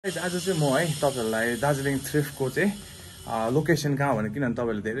आज चाहिँ म है तपाईहरुलाई दार्जिलिङ थ्रिफ्टको चाहिँ लोकेसन कहाँ भने किनभने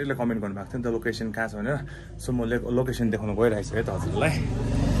तपाईहरुले धेरैले कमेन्ट गर्नुभएको थियो नि त लोकेसन कहाँ छ भनेर सो म लोकेसन देखाउन गइरहेको छु है त हजुरलाई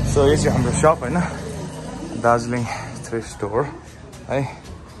सो यो चाहिँ हाम्रो शप हैन दार्जिलिङ थ्रिफ्ट स्टोर है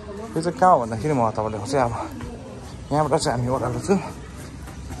यो चाहिँ कहाँ भन्दाखेरि म तपाईलाई देखाउँछु अब यहाँबाट चाहिँ हामी ओह्रालो छु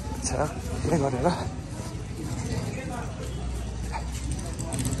अच्छा के गरेर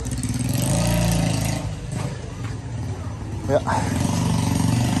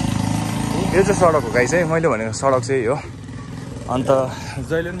यो चाहिँ सडक हो गाइस है मैले भनेको सडक चाहिँ हो अन्त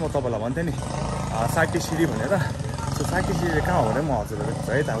जहिले पनि म तपाईलाई भन्थे नि साइटी सिडी भनेर सो साइटी सिडी कहाँ हो भने म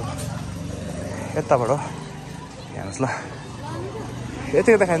हजुरहरु है त अब यताबाट हेर्नुस् ल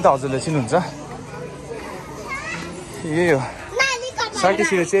यतिको देखायो नि त हजुरले चिन्नुहुन्छ यही हो साइटी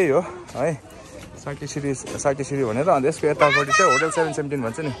सिडी चाहिँ यही हो है साइटी सिडी भनेर अन्त यसको यतापट्टि चाहिँ होटल 717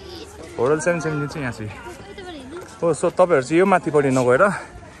 भन्छ नि होटल 717 चाहिँ यहाँ चाहिँ हो सो तपाईहरु चाहिँ यो माथिपट्टि नगएर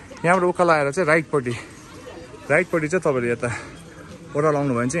यहाँबाट उकालो आएर चाहिँ राइटपट्टि चाहिँ तपाईले यता ओह्रालो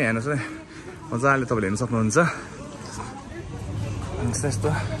आउनु भयो भने चाहिँ हेर्नुस् है मजाले तपाईले हेर्न सक्नुहुन्छ यस्तो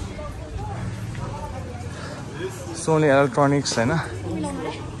सोनी इलेक्ट्रोनिक्स हैन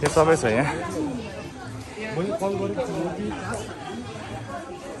यो सबै छ यहाँ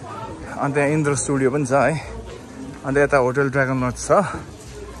अन्त यहाँ इन्द्र स्टुडियो पनि छ है अन्त यता होटल ड्रागन लज छ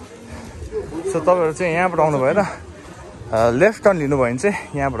सो तपाईहरु चाहिँ यहाँबाट आउनु भएर लेफ्ट टर्न लिनुभयो भने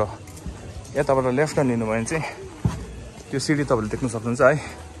चाहिँ यहाँबाट यताबाट लेफ्ट टर्न लिनुभयो भने चाहिँ त्यो सिडी तपाईले देख्न सक्नुहुन्छ है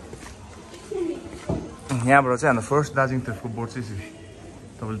यहाँबाट चाहिँ हाम्रो फर्स्ट दार्जिलिङ थ्रिफ्टको बोर्ड चाहिँ सिडी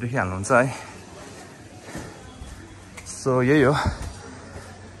तपाईले देखिहाल्नुहुन्छ है सो यही हो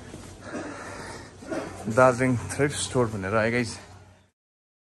दार्जिलिङ थ्रिफ्ट स्टोर भनेर है गाइस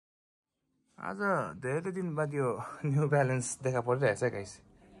आज धेरै दिन बाद यो न्यू ब्यालेन्स देखा परिरहेछ है गाइस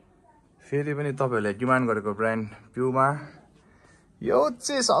फेरि पनि तपाईहरुले डिमान्ड गरेको ब्रान्ड प्युमा यो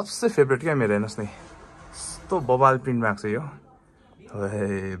चाहिँ सबसे फेभरेट क्या मेरो हेर्नुस् नि यस्तो बबाल प्रिन्ट भएको छ यो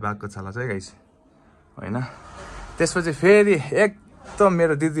हे बाघको छाला चाहिँ गाइस हैन त्यसपछि फेरि एकदम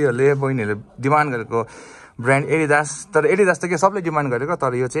मेरो दिदीहरुले बहिनीहरुले डिमान्ड गरेको ब्रान्ड एडिडास तर एडिडास त के सबले डिमान्ड गरेको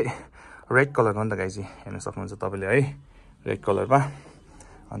तर यो चाहिँ रेड कलर हो नि त गाइस हेर्न सक्नुहुन्छ तपाईले है रेड कलरमा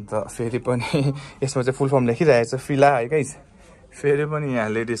अन्त फेरि पनि यसमा चाहिँ फुल फर्म लेखिरहेको छ फिला है गाइस फेरि पनि यहाँ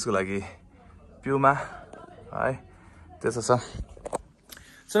लेडिजको लागि प्युमा है त्यस्तो छ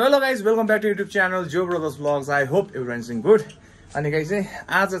so hello guys welcome back to YouTube channel जो brothers blogs I hope everyone is good अनि गाइज चाहिँ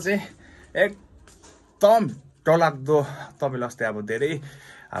आज चाहिँ एकदम डरलाग्दो तपाईँले अस्ति अब धेरै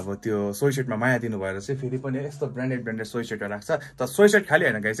अब त्यो स्वेटशर्टमा माया दिनु भएर चाहिँ फेरि पनि यस्तो ब्रान्डेड स्वेटशर्टहरू राख्छ तर स्वेटशर्ट खालि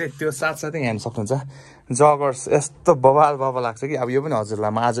होइन गाइज चाहिँ त्यो साथसाथै हेर्न सक्नुहुन्छ जगर्स यस्तो बबाल लाग्छ कि अब यो पनि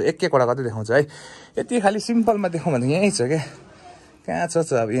हजुरलाई म आज एकवटा गर्दै देखाउँछु है यति खालि सिम्पलमा देखाउँ भने यहीँ छ क्या कहाँ छ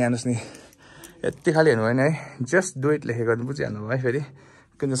अब यहाँ हेर्नुहोस् नि यति खालि हेर्नु भएन है जस्ट डु इट लेखेको बुझिहाल्नु भयो है फेरि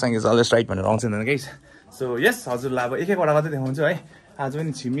किन सँग अलवेज राइट भनेर आउँछ नि गाइस सो यस हजुरलाई अब एकवटा गर्दै देखाउँछु है आज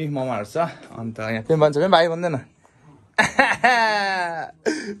पनि छिमी ममाहरू छ अन्त यहाँ पेन भन्छ भने भाइ भन्दैन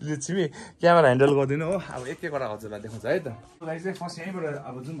छिमी क्यामेरा ह्यान्डल गरिदिनु हो अब एकवटा हजुरलाई देखाउँछ है त गाइस चाहिँ फर्स्ट यहीँबाट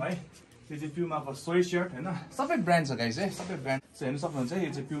अब जाउँ है यो चाहिँ प्युमाको स्वेटशर्ट होइन सबै ब्रान्ड छ गाइस है सबै ब्रान्ड सो हेर्नु सक्नुहुन्छ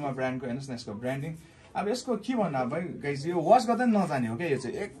यो चाहिँ प्युमा ब्रान्डको हेर्नुहोस् न यसको ब्रान्डिङ अब यसको के भन्नु अब गाइस यो वास गर्दै नजाने हो क्या यो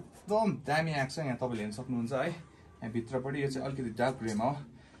चाहिँ एकदम दामी आएको छ यहाँ तपाईँले हेर्न सक्नुहुन्छ है यहाँ भित्रपट्टि यो चाहिँ अलिकति डार्क ग्रेमा हो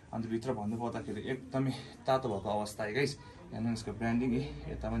अन्त भित्र भन्नुपर्दाखेरि एकदमै तातो भएको अवस्था है गाइस हेर्नु यसको ब्रान्डिङ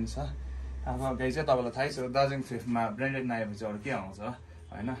यता पनि छ अब गाइस चाहिँ तपाईँलाई थाहै छ दार्जिलिङ थ्रिफ्टमा ब्रान्डेड नआएपछि अरू के आउँछ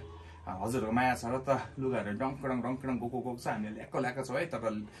होइन हजुरहरूको माया छ र त लुगाहरू डङ्कडङ गएको छ हामीले ल्याएको छौँ है तर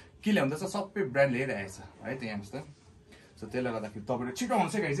के ल्याउँदैछ सबै ब्रान्ड ल्याइरहेको छ है त यहाँ त सो त्यसले गर्दाखेरि तपाईँले छिटो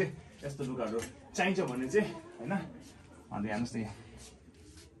आउँछ गाइस चाहिँ यस्तो लुगाहरू चाहिन्छ भने चाहिँ होइन अन्त हेर्नुहोस् न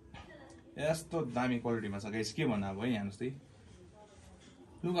यस्तो दामी क्वालिटीमा छ गाइस के भन्नु अब है हेर्नुहोस् त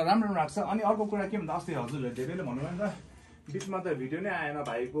लुगा राम्रो राख्छ अनि अर्को कुरा के भन्दा अस्ति हजुरले धेरैले भन्नुभयो नि त बिचमा त भिडियो नै आएन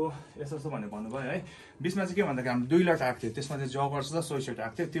भाइको यस्तो भनेर भन्नुभयो है बिचमा चाहिँ के भन्दाखेरि हाम्रो 2 लट आएको थियो त्यसमा चाहिँ जगर्स र स्वेटशर्ट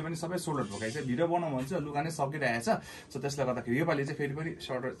आएको थियो त्यो पनि सबै सोल्ड आउट भएको चाहिँ भिडियो बनाउनु भने चाहिँ लुगा नै सकिरहेछ सो त्यसले गर्दाखेरि योपालि चाहिँ फेरि पनि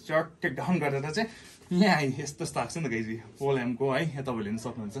सर्ट टेक डाउन गरेर चाहिँ यहाँ आइ यस्तो आएको छ नि त गाइस पोलएमको है यहाँ तपाईँले हेर्न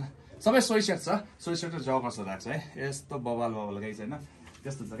सक्नुहुन्छ सबै स्वेटशर्ट छ स्वेटशर्ट र जगर्सहरू आएको छ है यस्तो बबाल गाइस होइन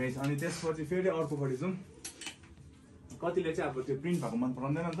त्यस्तो छ गाइस अनि त्यसपछि फेरि अर्कोपट्टि जाउँ कतिले चाहिँ अब त्यो प्रिन्ट भएको मन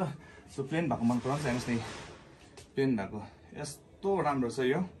पराउँदैन नि त सो प्लेन भएको मन पराउँछ हेर्नुहोस् न प्लेन भएको यस्तो राम्रो छ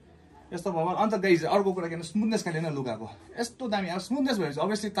यो यस्तो बबाल अन्त गाइस अर्को कुरा के स्मुथनेस खाली होइन लुगाको यस्तो दामी अब स्मुथनेस भएपछि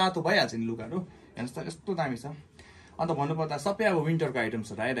अभियसली तातो भइहाल्छ नि लुगाहरू हेर्नुहोस् त यस्तो दामी छ अन्त भन्नुपर्दा सबै अब विन्टरको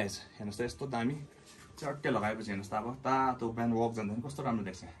आइटम्सहरू आइरहेछ हेर्नुहोस् त यस्तो दामी चट्टे लगाएपछि हेर्नुहोस् त अब तातो बिहान वक जाँदा पनि कस्तो राम्रो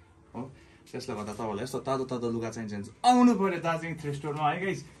देख्छ हो त्यसले गर्दा तपाईँलाई यस्तो तातो लुगा चाहिन्छ आउनु पर्यो दार्जिलिङ थ्रिफ्ट स्टोरमा है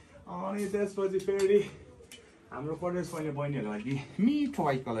गाइस अनि त्यसपछि फेरि हाम्रो कलेज पढ्ने बहिनीहरूको लागि मिठो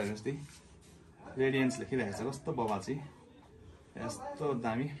व्हाइट कलर जस्तै रेडियन्स लेखिरहेको छ कस्तो बबाल चाहिँ यस्तो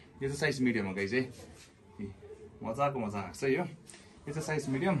दामी यो चाहिँ साइज मिडियम हो गाइस है मजाको मजा आएको छ यो चाहिँ साइज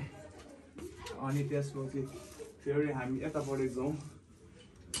मिडियम अनि त्यसपछि फेरि हामी यतापट्टि जाउँ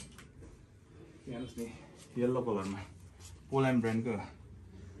हेर्नुहोस् नि येल्लो कलरमा पोल्याम ब्रान्डको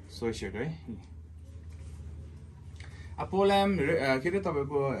स्वेटशर्ट है अब पोल्याम के अरे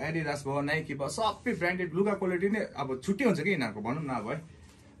तपाईँको एडिडास भयो नाइकी भयो सबै ब्रान्डेड लुगा क्वालिटी नै अब छुट्टै हुन्छ कि यिनीहरूको भनौँ न अब है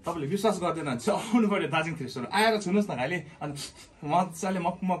तपाईँले विश्वास गर्दैन भने चाहिँ आउनु पऱ्यो दार्जिलिङ थ्रिफ्ट स्टोर आएर छुनुहोस् न खालि अनि मजाले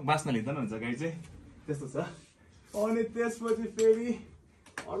मकमक बाँच्न लिँदैन हुन्छ गाई चाहिँ त्यस्तो छ अनि त्यसपछि फेरि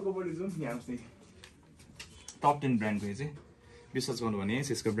अर्कोपट्टि जाउँ यहाँ नि टप 10 ब्रान्डको यो चाहिँ विश्वास गर्नु भने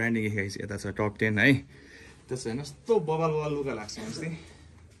यसको ब्रान्डिङ लेखेको यता छ टप 10 है त्यसो होइन यस्तो बबाल बबाल लुगा लाग्छ हेर्नुहोस् नि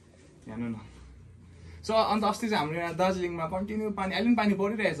हेर्नु न सो अन्त अस्ति चाहिँ हाम्रो यहाँ दार्जिलिङमा कन्टिन्यू पानी अहिले पनि पानी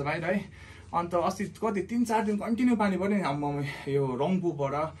परिरहेछ बाहिर है अन्त अस्ति कति 3-4 दिन कन्टिन्यू पानी पऱ्यो नि हाम्रो यो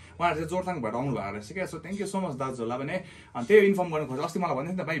रङपुबाट उहाँहरू चाहिँ जोरथाङ भएर आउनु भएको रहेछ क्या so thank you so much दाजुहरूलाई भने अनि त्यही इन्फर्म गर्नु खोजेँ अस्ति मलाई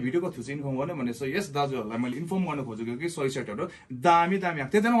भन्दै थियो भाइ भिडियोको थ्रु चाहिँ इन्फर्म गर्नु भने सो यस दाजुहरूलाई मैले इन्फर्म गर्नु खोजेको कि स्वेटशर्टहरू दामी दामी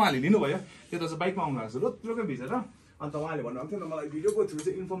आएको त्यति नै उहाँले लिनुभयो त्यो त चाहिँ बाइकमा आउनु भएको छ रोत्रोकै भिजेर अन्त उहाँले भन्नुभएको थियो मलाई भिडियोको थ्रु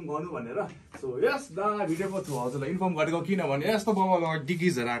चाहिँ इन्फर्म गर्नु भनेर सो यस दा भिडियोको थ्रु हजुरलाई इन्फर्म गरेको किनभने यस्तो बबाल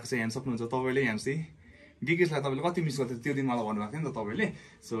डिगिजहरू आएको छ हेर्नु सक्नुहुन्छ तपाईँले यहाँ चाहिँ डिकिजलाई तपाईँले कति मिस गर्थ्यो त्यो दिन मलाई भन्नुभएको थियो नि त तपाईँले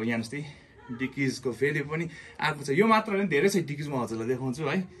सो यहाँ चाहिँ डिकिजको फेरि पनि आएको छ यो मात्र होइन धेरै छ डिकिज म हजुरलाई देखाउँछु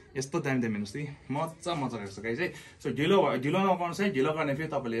है यस्तो दामी दामी हेर्नुहोस् नि मजा मजा आएको छ गाई चाहिँ सो ढिलो नगर्नुहोस् है ढिलो गर्ने फेरि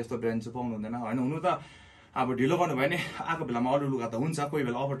तपाईँले यस्तो ब्रान्ड चाहिँ पाउनु हुँदैन होइन हुनु त अब ढिलो गर्नु भयो भने आएको बेलामा अरू लुगा त हुन्छ कोही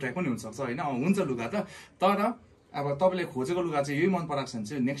बेला ओभर ट्र्याक पनि हुनसक्छ होइन हुन्छ लुगा त तर अब तपाईँले खोजेको लुगा चाहिँ यही मन पराएको छ भने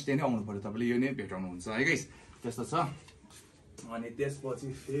चाहिँ नेक्स्ट डे नै आउनु पऱ्यो तपाईँले यो नै भेटाउनुहुन्छ है गाइस त्यस्तो छ अनि त्यसपछि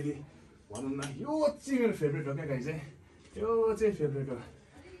फेरि भनौँ न यो चाहिँ मेरो फेभरेट हो क्या गाई चाहिँ यो चाहिँ फेभरेट हो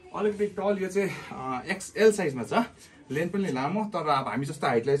अलिकति टल यो चाहिँ XL साइजमा छ लेन्थ पनि लामो तर अब हामी जस्तो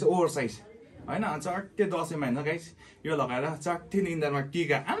हाइटलाई चाहिँ ओभर साइज होइन चट्टे दसैँमा होइन गाइस यो लगाएर चट्टे निन्दारमा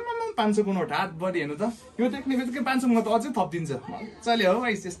टिका आम्मामा 500को नोट हातभरि हेर्नु त यो देख्ने बित्तिकै 500 त अझै थपिदिन्छ मजाले हो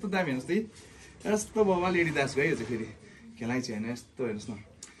गाइस यस्तो दामी हेर्नुहोस् त यस्तो बाबा लेडी दास गयो चाहिँ फेरि खेलाइ चाहिँ होइन यस्तो हेर्नुहोस् न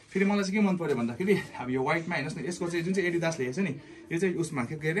फेरि मलाई चाहिँ के मन पर्यो भन्दाखेरि अब यो व्हाइटमा हेर्नुहोस् न यसको चाहिँ जुन चाहिँ एडिडास लेखेको छ नि यो चाहिँ उसमा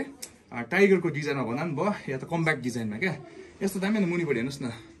के अरे टाइगरको डिजाइनमा भन्दा पनि भयो या त कम्ब्याक डिजाइनमा क्या यस्तो दामी मुनिपट्टि हेर्नुहोस्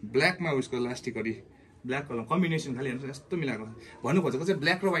न ब्ल्याकमा उसको लास्टिकरी ब्ल्याक कलर कम्बिनेसन खालि हेर्नुहोस् यस्तो मिलाएको भन्नु खोजेको चाहिँ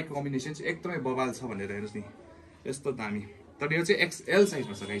ब्ल्याक र व्हाइटको कम्बिनेसन चाहिँ एकदमै बबाल छ भनेर हेर्नुहोस् नि यस्तो दामी तर यो चाहिँ XL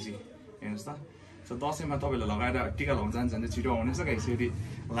साइजमा छ गाई चाहिँ हेर्नुहोस् त सो दसैँमा तपाईँले लगाएर टिका लगाउनु जान्छ छिटो आउनेछ गाई फेरि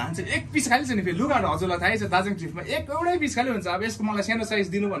लान्छ एक पिस खालि छ नि फेरि लुगाहरू हजुरलाई थाहै छ दार्जिलिङ ट्रिपमा एउटै पिस खालि हुन्छ अब यसको मलाई सानो साइज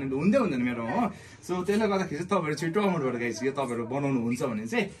दिनु भने हुँदै हुँदैन मेरो हो सो त्यसले गर्दाखेरि चाहिँ तपाईँहरू छिटो आउनु पर्यो गाई यो तपाईँहरू बनाउनु हुन्छ भने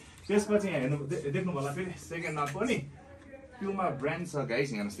चाहिँ त्यसपछि यहाँ हेर्नु देख्नु होला फेरि सेकेन्डमा पनि प्युमा ब्रान्ड छ गाइस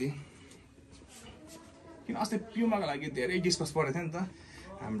हेर्नुहोस् नि किन अस्ति प्युमाको लागि धेरै डिस्कस परेको थियो नि त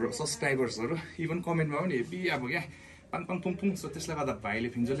हाम्रो सब्सक्राइबर्सहरू इभन कमेन्टमा पनि हेभी अब क्या पाङ पाङ पुङ पुङ सो त्यसले गर्दा भाइले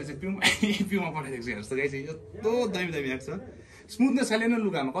फिन्जोले चाहिँ प्युमा पठाइदिएको छ हेर्नुहोस् त गाइस यस्तो दामी दामी आएको छ स्मुथनेस खाले नै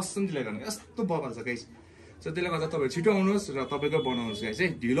लुगामा कसम दिले गर्ने यस्तो बबाल छ गाइस सो त्यसले गर्दा तपाईँहरू छिटो आउनुहोस् र तपाईँको बनाउनुहोस् गाइस है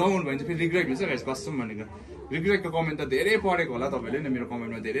ढिलो आउनु भने चाहिँ फेरि रिग्रेट हुन्छ गाइस कसम भनेको रिग्रेटको कमेन्ट त धेरै पढेको होला तपाईँले नै मेरो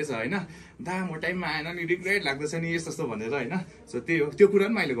कमेन्टमा धेरै छ होइन दा म टाइममा आएन नि रिग्रेट लाग्दैछ नि यस्तो यस्तो भनेर होइन सो त्यही हो त्यो कुरा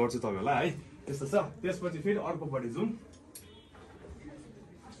पनि मैले गर्छु तपाईँहरूलाई है त्यस्तो छ त्यसपछि फेरि अर्कोपट्टि जाउँ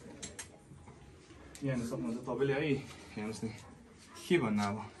यहाँ हेर्नु सक्नुहुन्छ तपाईँले है हेर्नुहोस् नि के भन्नु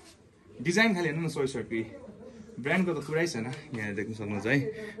अब डिजाइन खालि हेर्नु न स्वेटशर्टको ब्रान्डको त कुरै छैन यहाँ देख्नु सक्नुहुन्छ है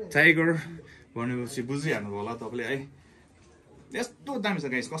टाइगर भनेपछि बुझिहाल्नु होला तपाईँले है यस्तो दामी छ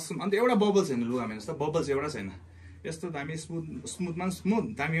गाइस कसम अन्त एउटा बबल छैन लुगामा हेर्नुहोस् त बबल चाहिँ एउटा छैन यस्तो दामी स्मुथमा स्मुथ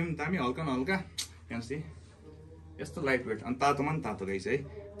दामी पनि दामी हल्का न हल्का हेर्नुहोस् नि यस्तो लाइट वेट अनि तातोमा पनि तातो गाइस है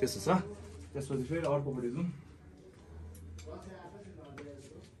त्यस्तो छ त्यसपछि फेरि अर्कोपट्टि जाउँ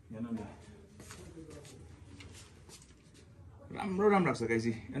हेर्नु न राम्रो राम्रो लाग्छ गाइस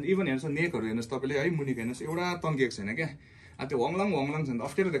अनि इभन हेर्नुहोस् नेकहरू हेर्नुहोस् तपाईँले है मुनिको हेर्नुहोस् एउटा तन्किएको छैन क्या अब त्यो वङलाङ छैन त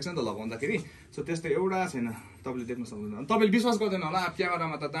अप्ठ्यारो देख्छ नि त लगाउँदाखेरि सो त्यस्तो एउटा छैन तपाईँले देख्न सक्नुहुन्छ तपाईँले विश्वास गर्दैन होला अब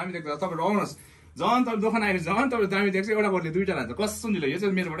क्यामेरामा त दामी देख्दा तपाईँहरू आउनुहोस् झन् तपाईँ दोकान आएर झन् तपाईँले दामी देख्छ एउटा बदले दुईवटा लान्छ कसम दिलो यो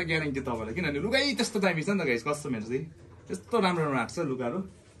चाहिँ मेरोबाट ग्यारेन्टी तपाईँलाई किनभने लुगै त्यस्तो दामी छ नि त गाइस कसम हेर्नुहोस् है त्यस्तो राम्रो राम्रो आएको छ लुगाहरू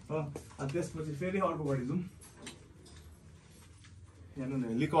हो अनि त्यसपछि फेरि अर्कोपट्टि जाउँ हेर्नु न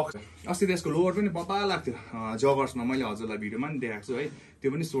लिकक अस्ति त्यसको लोवर पनि बबा लाग्थ्यो जगर्समा मैले हजुरलाई भिडियोमा पनि देखाएको छु है त्यो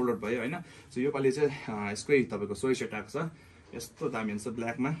पनि सोल्ड आउट भयो होइन सो योपालि चाहिँ यसकै तपाईँको स्वेटशर्ट आएको छ यस्तो दामी हुन्छ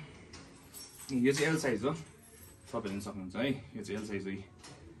ब्ल्याकमा यो चाहिँ L साइज हो तपाईँले हेर्नु सक्नुहुन्छ है यो चाहिँ L साइज हो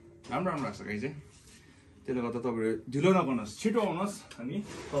राम्रो राम्रो लाग्छ गाई चाहिँ त्यसले गर्दा तपाईँहरू ढिलो नगर्नुहोस् छिटो आउनुहोस् अनि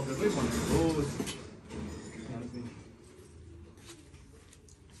तपाईँकै भन्नुहोस्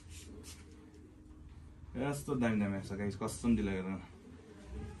यस्तो दामी दामी आएको छ गाइस कसम दिलाएर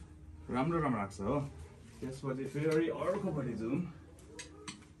राम्रो राम्रो आएको छ हो त्यसपछि फेरि अर्कोपट्टि जाउँ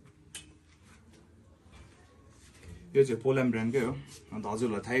यो चाहिँ पोल्याम ब्रान्डकै हो अन्त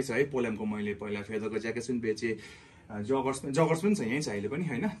हजुरलाई थाहै छ है पोल्यामको मैले पहिला फेदरको ज्याकेट पनि बेचेँ जगर्स पनि छ यहीँ छ अहिले पनि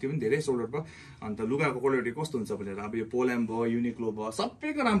होइन त्यो पनि धेरै सोल्डर भयो अन्त लुगाको क्वालिटी कस्तो हुन्छ भनेर अब यो पोल्याम भयो युनिक्लो भयो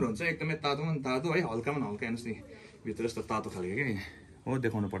सबैको राम्रो हुन्छ एकदमै तातो पनि तातो है हल्का पनि हल्का हेर्नुहोस् नि भित्र यस्तो तातो खालको क्या हो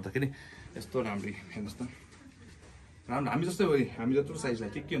देखाउनु पर्दाखेरि यस्तो राम्ररी हेर्नुहोस् त राम्रो हामी जस्तै हो हामी जत्रो साइजलाई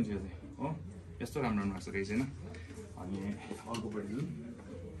के हुन्छ यो चाहिँ हो यस्तो राम्रो राम्रो लाग्छ केही छैन अनि अर्कोपट्टि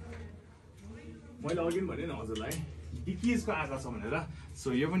मैले अघि पनि भनेँ नि हजुरलाई डिकिजको आएको छ भनेर सो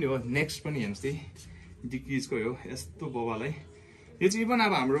यो पनि हो नेक्स्ट पनि हेर्नुहोस् है डिकिजको हो यस्तो बबाल है यो चाहिँ इभन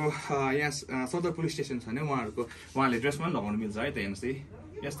अब हाम्रो यहाँ सदर पुलिस स्टेसन छ भने उहाँले ड्रेसमा पनि लगाउनु मिल्छ है त हेर्नुहोस् है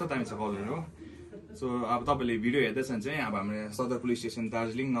यस्तो दामी छ कलर हो सो अब तपाईँले भिडियो हेर्दैछ भने चाहिँ अब हाम्रो सदर पुलिस स्टेसन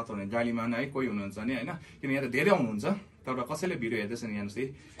दार्जिलिङ नत्र भने गालीमा है कोही हुनुहुन्छ भने होइन किन यहाँ त धेरै आउनुहुन्छ तर कसैले भिडियो हेर्दैछ नि हेर्नुहोस् है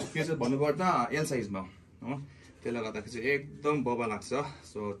यो चाहिँ भन्नुपर्दा एल साइजमा हो त्यसले गर्दाखेरि चाहिँ एकदम बबा लाग्छ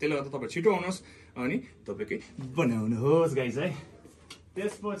सो त्यसले गर्दा तपाईँ छिटो आउनुहोस् अनि तपाईँकै बनाउनुहोस् गाइस है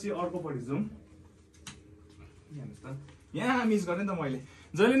त्यसपछि अर्कोपट्टि जाउँ यहाँ मिस गरेँ नि त मैले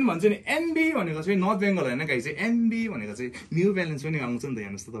जहिले पनि भन्छु नि एनबी भनेको चाहिँ नर्थ बेङ्गल होइन गाइस चाहिँ एनबी भनेको चाहिँ न्यू ब्यालेन्स पनि आउँछ नि त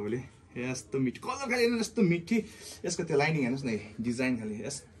हेर्नुहोस् त तपाईँले यस्तो मिठी कलर खालि यस्तो मिठी यसको त्यो लाइनिङ हेर्नुहोस् न डिजाइन खालि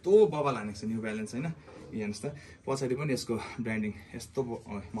यस्तो बबा लानेको छ न्यू ब्यालेन्स होइन हेर्नुहोस् त पछाडि पनि यसको ब्रान्डिङ यस्तो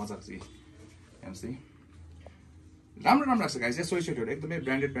मजाको छ हेर्नुहोस् है राम्रो राम्रो लाग्छ गाइस स्वेटशर्टहरू एकदमै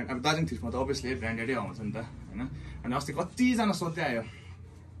ब्रान्डेड ब्रान्ड अब दार्जिलिङ थ्रिफ्टमा त अभियसली ब्रान्डेडै आउँछ नि त होइन अनि अस्ति कतिजना सोध्दै आयो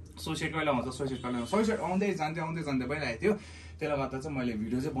स्वेटशर्ट कहिले आउँछ स्वेटशर्ट कहिले आउँछ स्वेटशर्ट आउँदै जान्दै भइरहेको थियो त्यसले गर्दा चाहिँ मैले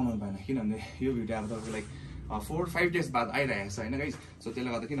भिडियो चाहिँ बनाउनु पाएन किनभने यो भिडियो अब तपाईँको लाइक 4-5 डेज बाद आइरहेको छ होइन गाइस सो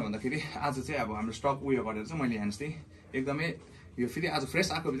त्यसले गर्दा किन भन्दाखेरि आज चाहिँ अब हाम्रो स्टक उयो गरेर चाहिँ मैले हेर्नुहोस् त्यही एकदमै यो फेरि आज फ्रेस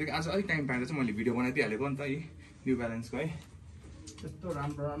आएको बित्तिकै आज अलिक टाइम पाएर चाहिँ मैले भिडियो बनाइदिइहालेको नि त यी न्यू ब्यालेन्सको है यस्तो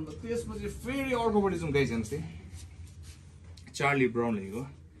राम्रो राम्रो त्यसपछि फेरि अर्कोपट्टि जाउँ गाइस हेर्नुहोस् त्यही चार्ली ब्राउन लेखेको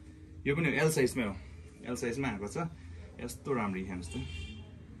यो पनि एल साइजमै हो एल साइजमा आएको छ यस्तो राम्रो हेर्नुहोस् त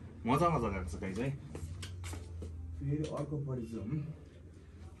मजा आएको छ गाइस है फेरि अर्कोपट्टि जाउँ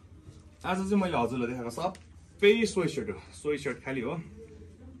आज चाहिँ मैले हजुरलाई देखाएको सबै स्वेटशर्ट खालि हो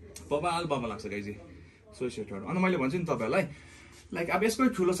बबाल लाग्छ गाइस स्वेटशर्टहरू अनि मैले भन्छु नि तपाईँहरूलाई लाइक अब यसकै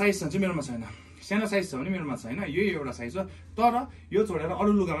ठुलो साइज छ चाहिँ मेरोमा छैन सानो साइज छ भने मेरोमा छैन यही एउटा साइज हो तर यो छोडेर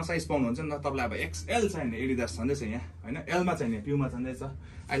अरू लुगामा साइज पाउनुहुन्छ नि त तपाईँलाई अब एक्सएल चाहिने एडिडास छँदैछ यहाँ होइन एलमा चाहिने प्युमा छँदैछ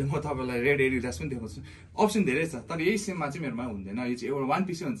अहिले म तपाईँलाई रेड एडिडास पनि देखाउँछु अप्सन धेरै छ तर यही सेममा चाहिँ मेरोमा हुँदैन यो चाहिँ एउटा वान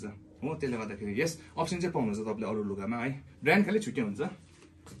पिसै हुन्छ हो त्यसले गर्दाखेरि यस अप्सन चाहिँ पाउनुहुन्छ तपाईँले अरू लुगामा है ब्रान्ड खालि छुट्टै हुन्छ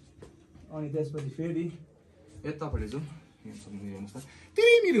अनि त्यसपछि फेरि यतापट्टि जाउँ हेर्नुहोस् त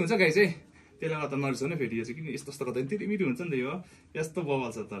तिरिमिरी हुन्छ गाई चाहिँ त्यसले गर्दा नरिसाउनु फेरि यो चाहिँ किन यस्तो गर्दा तिरिमिरी हुन्छ नि त यो यस्तो बवाल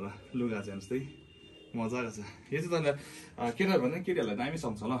छ तर लुगा चाहिँ हेर्नुहोस् है मजाको छ यो चाहिँ तपाईँलाई केटाहरू भन्दा केटाहरूलाई दामी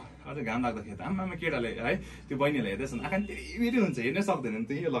सक्छ ल अझै घाम लाग्दाखेरि त आमामा केटाले है त्यो बहिनीहरूले हेर्दैछन् आँखा तिरिमिरी हुन्छ हेर्नै सक्दैन नि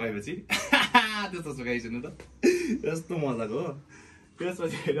त यो लगाएपछि त्यस्तो छ गाई छैन त यस्तो मजाको हो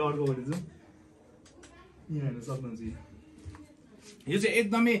त्यसपछि फेरि अर्कोपट्टि जाउँ यहाँ हेर्नु सक्नुहुन्छ यो चाहिँ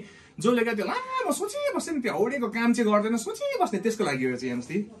एकदमै जसले क्या त्यो लामो सोचिबस्ने नि त्यो हौडेको काम चाहिँ गर्दैन सोचिबस्ने त्यसको लागि यो चाहिँ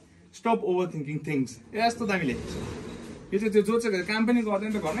हेर्नुहोस् स्टप ओभर थिङ्किङ थिङ्स यस्तो दामी लेखेको छ यो चाहिँ त्यो जो चाहिँ काम पनि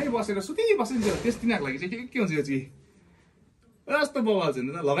गर्दैन त घरमै बसेर सुतिबस्ने नि त्यस तिनीहरूको लागि चाहिँ के हुन्छ यो चाहिँ यस्तो बवाल छ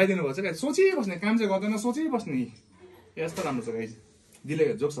नि त लगाइदिनु भएको छ सोचिबस्ने काम चाहिँ गर्दैन सोचिबस्ने यस्तो राम्रो छ गाई दिले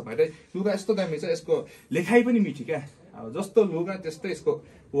जोक्स भाइ लुगा यस्तो दामी छ यसको लेखाइ पनि मिठी क्या अब जस्तो लुगा त्यस्तै यसको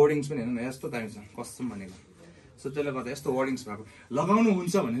वर्डिङ्स पनि हेर्नु न यस्तो दामी छ कसम भनेको सो त्यसले गर्दा यस्तो वर्डिङ्स भएको लगाउनु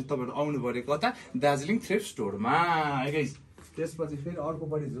हुन्छ भने तपाईँहरू आउनु पऱ्यो कता दार्जिलिङ थ्रिफ्ट स्टोरमा है गाइस त्यसपछि फेरि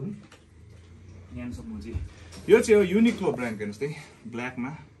अर्कोपट्टि जाउँ यहाँ सक्नुहुन्छ यो चाहिँ हो युनिक्लो ब्रान्ड हेर्नुहोस् त्यही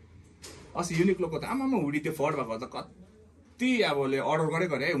ब्ल्याकमा अस्ति युनिक्लोको त आमामा हुडी त्यो फर भएको त कति अब अर्डर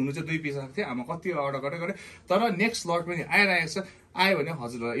गरे है हुनु चाहिँ 2 पिस आएको थियो आमा कति अर्डर गरे तर नेक्स्ट लट पनि आइरहेको छ आयो भने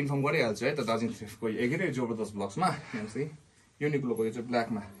हजुरलाई इन्फर्म गरिहाल्छु है त दार्जिलिङ थ्रिफ्टको एकै जबरदस्त ब्लग्समा हेर्नुहोस् है युनिक्लोको यो चाहिँ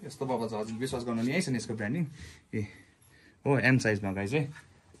ब्ल्याकमा यस्तो बाबा छ हजुर विश्वास गर्नु नि यही छ नि यसको ब्रान्डिङ ए हो एम साइजमा गाई चाहिँ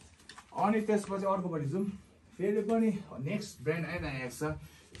अनि त्यसपछि अर्कोपट्टि जाउँ फेरि पनि नेक्स्ट ब्रान्ड आइरहेको छ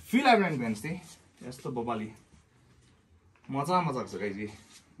फिला ब्रान्डको हेर्नुहोस् त्यही यस्तो बबाली मजाको छ गाई चाहिँ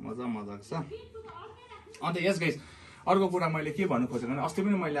मजाको छ अन्त यस गाइस अर्को कुरा मैले के भन्नु खोजेको भने अस्ति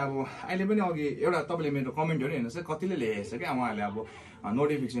पनि मैले अब अहिले पनि अघि एउटा तपाईँले मेरो कमेन्टहरू हेर्नुहोस् कतिले लेखेको छ क्या उहाँहरूले अब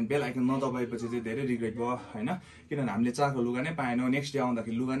नोटिफिकेसन बेल आइकन नदबाएपछि चाहिँ धेरै रिग्रेट भयो होइन किनभने हामीले चाहेको लुगा नै पाएनौँ नेक्स्ट डे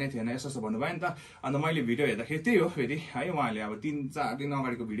आउँदाखेरि लुगा नै थिएन यसो भन्नुभयो नि त अन्त मैले भिडियो हेर्दाखेरि त्यही हो फेरि है उहाँहरूले अब 3-4 दिन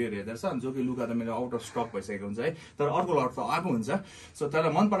अगाडिको भिडियोहरू हेर्दा रहेछ जो कि लुगा त मेरो आउट अफ स्टक भइसकेको हुन्छ है तर अर्को लट त आएको हुन्छ सो तर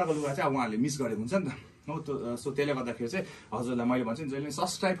मन पराएको लुगा चाहिँ अब उहाँहरूले मिस गरेको हुन्छ नि त हो सो त्यसले गर्दाखेरि चाहिँ हजुरलाई मैले भन्छु नि जहिले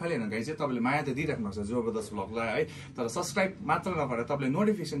सब्सक्राइब खालि होइन गाइस चाहिँ तपाईँले माया त दिइराख्नु भएको छ जबरदस्त भ्लगलाई है तर सब्सक्राइब मात्र नगरेर तपाईँले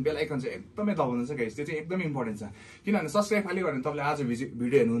नोटिफिकेसन बेल आइकन चाहिँ एकदमै दबाउनु छ गाइस त्यो चाहिँ एकदमै इम्पोर्टेन्ट छ किनभने सब्सक्राइब खालि गरेर तपाईँले आज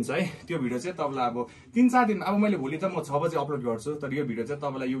भिडियो हेर्नुहुन्छ है त्यो भिडियो चाहिँ तपाईँलाई अब 3-4 दिन अब मैले भोलि त म 6 बजे अपलोड गर्छु तर यो भिडियो चाहिँ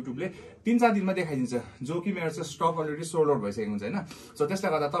तपाईँलाई युट्युबले 3-4 दिनमा देखाइदिन्छ जो कि मेरो चाहिँ स्टक अलरेडी सोल्ड आउट भइसकेको हुन्छ होइन सो त्यसले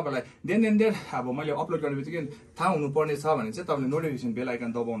गर्दा तपाईँलाई देन अब मैले अपलोड गर्ने बित्तिकै थाहा हुनुपर्ने छ भने चाहिँ तपाईँले नोटिफिकेसन बेल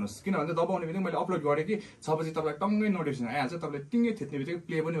आइकन दबाउनुहोस् किनभने दबाउने बित्तिकै मैले अपलोड गरेँ कि 6 बजी तपाईँलाई टङ्गै नोटिफिकेसन आइहाल्छ तपाईँले टिङ्गै थिच्ने बित्तिकै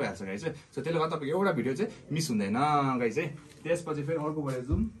प्ले पनि भइहाल्छ गाइस चाहिँ सो त्यसले गर्दा तपाईँको एउटा भिडियो चाहिँ मिस हुँदैन गाइस है त्यसपछि फेरि अर्को भयो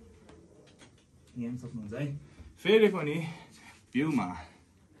जुम यहाँ सक्नुहुन्छ है फेरि पनि प्युमा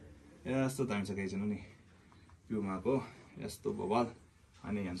यस्तो दामी छ गाइस नि प्युमाको यस्तो बबाल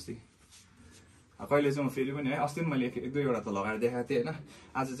अनि हेर्नुहोस् कहिले चाहिँ म फेरि पनि है अस्ति पनि मैले 1-2 त लगाएर देखाएको थिएँ होइन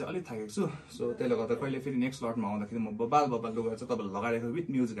आज चाहिँ अलिक थाकेको छु सो त्यसले गर्दा कहिले फेरि नेक्स्ट लटमा आउँदाखेरि म बबाल लुगा चाहिँ तपाईँलाई लगाइरहेको विथ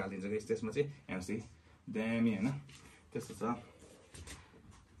म्युजिक हालिदिन्छ गाइस त्यसमा चाहिँ हेर्नुहोस् दामी होइन त्यस्तो छ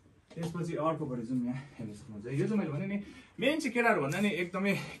त्यसपछि अर्कोपट्टि जुन यहाँ हेर्नु सक्नुहुन्छ यो चाहिँ मैले भने नि मेन चाहिँ केटाहरू भन्दा नि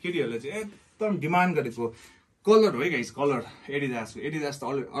एकदमै केटीहरूले चाहिँ एकदम डिमान्ड गरेको कलर हो है गाइस कलर एडिडास त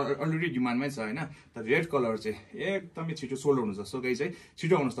अलरेडी डिमान्डमै छ होइन तर रेड कलर चाहिँ एकदमै छिटो सोल्ड हुनुहुन्छ सो गाइस है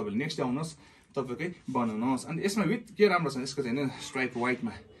छिटो आउनुहोस् तपाईँले नेक्स्ट डे आउनुहोस् तपाईँकै बनाउनुहोस् अनि यसमा विथ के राम्रो छ यसको चाहिँ होइन स्ट्राइप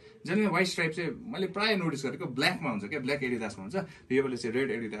व्हाइटमा जहिले व्हाइट स्ट्राइप चाहिँ मैले प्रायः नोटिस गरेको ब्ल्याकमा हुन्छ क्या ब्ल्याक एडिडासमा हुन्छ यो पालि चाहिँ रेड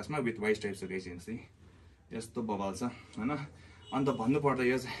एडिडासमा विथ व्हाइट स्ट्राइप छ गाइस हेर्नुहोस् है यस्तो बबाल छ होइन अन्त भन्नुपर्दा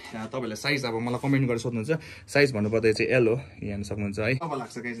यो चाहिँ तपाईँलाई साइज अब मलाई कमेन्ट गरेर सोध्नुहुन्छ साइज भन्नुपर्दा चाहिँ एल हो यहाँ हेर्नु सक्नुहुन्छ है अब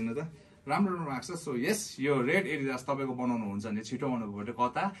लाग्छ गाइस त राम्रो लाग्छ सो यस यो रेड एडिडास तपाईँको बनाउनु हुन्छ भने छिटो आउनु पर्यो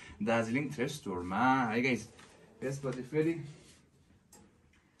कता दार्जिलिङ थ्रेड स्टोरमा है गाइस त्यसपछि फेरि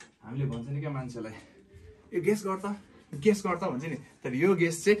हामीले भन्छ नि क्या मान्छेलाई ए गेस गर त भन्छ नि तर यो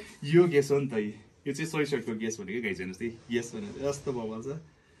गेस हो नि त यो चाहिँ स्वेटशर्टको गेस भनेको गाइस हेर्नुहोस् गेस भनेर यस्तो बबाल छ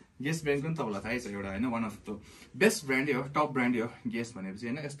गेस ब्रान्ड पनि तपाईँलाई थाहै छ एउटा होइन वान अफ द बेस्ट ब्रान्डै हो टप ब्रान्डै हो गेस भनेपछि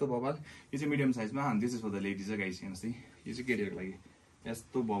होइन यस्तो बबाल यो चाहिँ मिडियम साइजमा अनि this is for the ladies चाहिँ गाइस हेर्नुहोस् यो चाहिँ केटीहरूको लागि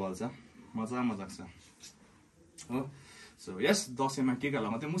यस्तो बबाल छ मजाक छ हो सो यस दसैँमा टिका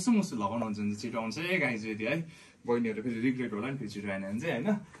लगाउनु त्यो मुसु लगाउनुहुन्छ भने छिटो आउँछ है गाइस यदि है बहिनीहरू फेरि रिग्रेट होला नि फेरि छिटो आएन भने चाहिँ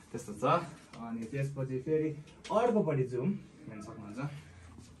होइन त्यस्तो छ अनि त्यसपछि फेरि अर्कोपट्टि जाउँ हेर्न सक्नुहुन्छ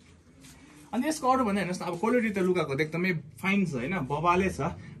अनि यसको अरू भन्दा हेर्नुहोस् न अब क्वालिटी त लुगाको त एकदमै फाइन छ होइन बबाले छ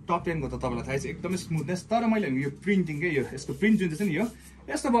टप 10 को त तपाईँलाई थाहै छ एकदमै स्मुथनेस तर मैले यो प्रिन्टिङ के यो यसको प्रिन्ट जुन चाहिँ छ नि यो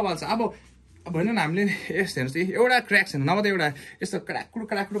यस्तो बबाल छ अब भएन हामीले यस्तो हेर्नुहोस् एउटा क्र्याक छैन नभए त एउटा यस्तो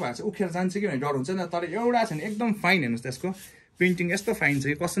क्र्याक्रु भएको छ उखेर जान्छ कि भन्ने डर हुन्छ नि तर एउटा छैन एकदम फाइन हेर्नुहोस् त्यसको प्रिन्टिङ यस्तो फाइन छ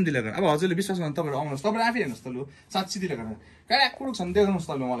कि कसम दिले गर्दा अब हजुरले विश्वास गर्नु तपाईँहरू आउनुहोस् तपाईँले आफै हेर्नुहोस् त लु साँच्ची दिले गर्दा क्र्याक्रुक छ भने देखाउनुहोस्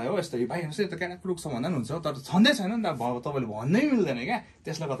तपाईँले मलाई हो यस्तो भाइ हेर्नुहोस् त क्र्याक्रुक छ भन्दा पनि हुन्छ तर छँदै छैन नि त तपाईँले भन्नै मिल्दैन क्या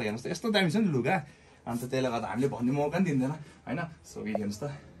त्यसले गर्दा हेर्नुहोस् त यस्तो दामी छ नि लुगा अन्त त्यसले गर्दा हामीले भन्ने मौका पनि दिँदैन होइन सो हेर्नुहोस् त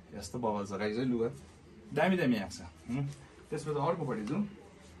यस्तो बबाल छ गाइस है लुगा दामी आएको छ त्यसपछि अर्कोपट्टि जाउँ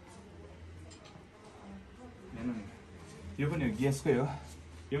यो पनि हो गेसकै हो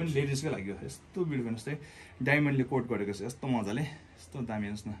यो पनि लेडिजकै लागि हो यस्तो बिड हेर्नुहोस् त डायमन्डले कोट गरेको छ यस्तो मजाले यस्तो दामी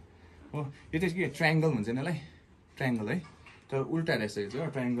हेर्नुहोस् न हो यो चाहिँ के ट्रायङ्गल भन्छ नि यसलाई ट्रायङ्गल है तर उल्टा रहेछ यो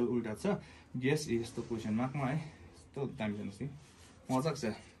चाहिँ ट्रायङ्गल उल्टा छ गेस यस्तो क्वेसन मार्कमा है यस्तो दामी हेर्नुहोस् नि मजाको छ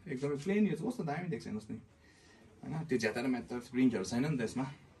एकदमै प्लेन यो चाहिँ कस्तो दामी देख्छ हेर्नुहोस् नि होइन त्यो ज्यादा मात्र प्रिन्टहरू छैन नि त यसमा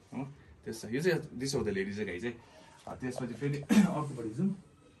हो त्यस्तो यो चाहिँ दिस हो त लेडिज चाहिँ गाई चाहिँ त्यसपछि फेरि अर्कोपट्टि जाउँ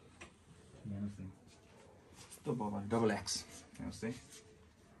हेर्नुहोस् न यस्तो बबाल डबल एक्स हेर्नुहोस् है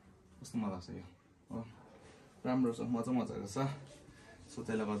कस्तो मजाको छ यो हो राम्रो छ मजाको छ सो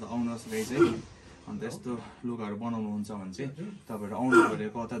त्यसले गर्दा आउनुहोस् गाई चाहिँ अन्त यस्तो लुगाहरू बनाउनुहुन्छ भने चाहिँ तपाईँहरू आउनु पऱ्यो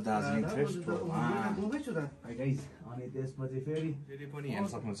कता दार्जिलिङ थ्रेड स्टोरमा अनि त्यसपछि फेरि पनि हेर्न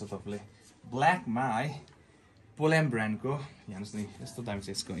सक्नुहुन्छ तपाईँले ब्ल्याकमा है पोल्याम ब्रान्डको हेर्नुहोस् नि यस्तो दामी छ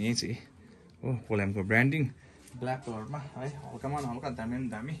यसको यहीँ चाहिँ हो पोल्यामको ब्रान्डिङ ब्ल्याक कलरमा है हल्का दामी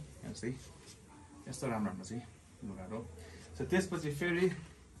हेर्नुहोस् है यस्तो राम्रो चाहिँ लुगाहरू सो त्यसपछि फेरि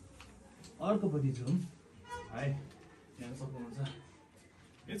अर्कोपट्टि जाउँ है हेर्न सक्नुहुन्छ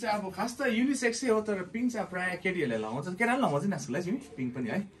यो चाहिँ अब खास त युनिसेक्सै हो तर पिङ्क चाहिँ प्रायः केटीहरूले लगाउँछ केटाले लगाउँछ नि आजकल है पिङ्क पनि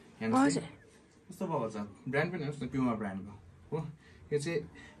है हेर्नुहोस् कस्तो भएको छ ब्रान्ड पनि हेर्नुहोस् न प्युमा ब्रान्डको हो यो चाहिँ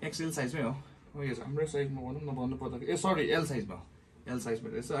एक्सएल साइजमै हो यो चाहिँ हाम्रो साइजमा भनौँ न भन्नुपर्दा ए सरी एल साइजमा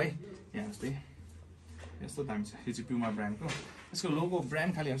रहेछ है हेर्नुहोस् है यस्तो दामी छ यो चाहिँ प्युमा ब्रान्डको यसको लोगो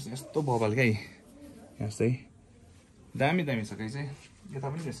ब्रान्ड खालि हेर्नुहोस् यस्तो बबल क्या हेर्नुहोस् है दामी छ गाई चाहिँ यता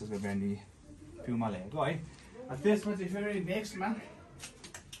पनि रहेछ यसको ब्रान्डिङ प्युमा ल्याएको है त्यसपछि फेरि नेक्स्टमा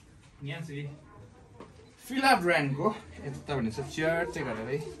यहाँ चाहिँ फिला ब्रान्डको यता भने चाहिँ चेयर चाहिँ गरेर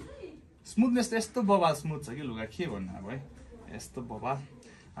है स्मुथनेस त यस्तो बबाल स्मुथ छ कि लुगा के भन्नु अब है यस्तो बबाल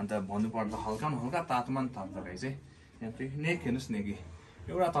अन्त भन्नुपर्दा हल्का तातोमा नि तातो गाई चाहिँ यहाँ फेरि नेक हेर्नुहोस् नेकी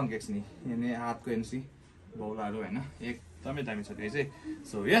एउटा तन्केको छ नि यहाँ हातको हेर्नुहोस् नि बौलाहरू होइन एकदमै दामी छ त्यो चाहिँ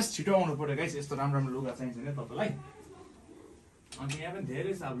सो यस छिटो आउनु पर्यो गाइस यस्तो राम्रो राम्रो लुगा चाहिन्छ नि तपाईँलाई अनि यहाँ पनि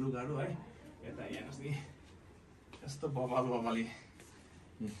धेरै छ अब लुगाहरू है यता हेर्नुहोस् नि यस्तो बबाली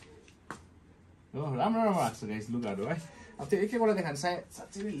हो राम्रो राम्रो आएको छ गाइस लुगाहरू है अब त्यो एक एकवटा देखाएर सायद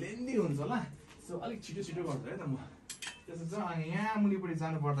साँच्चै नै लेन्दी हुन्छ होला सो अलिक छिटो छिटो गर्छु है त म त्यसो चाहिँ अनि यहाँ मुनिपट्टि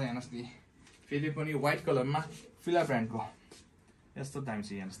जानुपर्दा हेर्नुहोस् नि फेरि पनि व्हाइट कलरमा फिला ब्रान्डको यस्तो दामी छ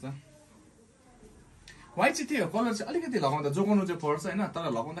हेर्नुहोस् त व्हाइट चाहिँ त्यो कलर चाहिँ अलिकति लगाउँदा जोगाउनु चाहिँ पर्छ होइन तर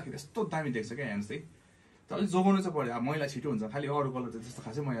लगाउँदाखेरि यस्तो दामी देख्छ क्या हेर्नुहोस् है तर अलिक जोगाउनु चाहिँ पर्यो अब मैला छिटो हुन्छ खालि अरू कलर चाहिँ त्यस्तो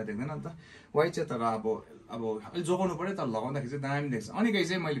खासै मैला देख्दैन नि त व्हाइट चाहिँ तर अब अलिक जोगाउनु पर्यो तर लगाउँदाखेरि चाहिँ दामी देख्छ अनि गाइस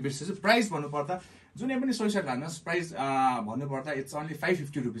चाहिँ मैले बिर्सेँ चाहिँ प्राइस भन्नुपर्दा जुनै पनि स्वेटसर्ट लानुहोस् प्राइस भन्नुपर्दा इट्स ओन्ली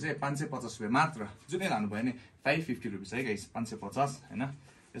 550 रुपिस है 550 रुपियाँ मात्र जुनै लानुभयो भने 550 रुपिस है गाइस 550 होइन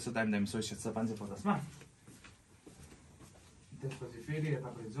यस्तो दामी दामी स्वेटसर्ट छ 550 मा त्यसपछि फेरि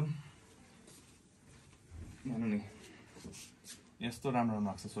यतापट्टि जाउँ हेर्नु नि यस्तो राम्रो राम्रो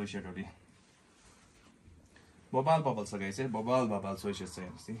लाग्छ स्वेटसर्टहरू बबाल छ गाइस है बबाल स्वेटसर्ट छ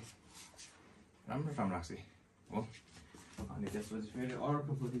हेर्नुहोस् नि राम्रो राम्रो लाग्छ हो अनि त्यसपछि फेरि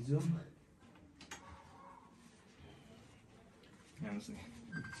अर्कोपट्टि जाउँ हेर्नुहोस् नि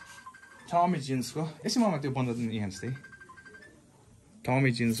टमी जिन्सको यसैमा त्यो बन्द दिनु हेर्नुहोस् है टमी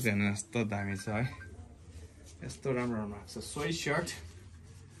जिन्सको हेर्नु यस्तो दामी छ है यस्तो राम्रो राम्रो लाग्छ स्वेटसर्ट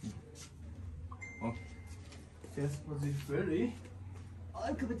हो त्यसपछि फेरि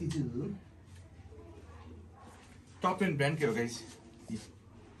अर्कोपट्टि जाउँ टप एन्ड ब्रान्डकै हो गाइस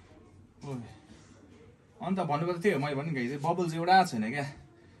अन्त भन्नुपर्दा त्यही हो मैले भने गाइस बबल्स एउटा छैन क्या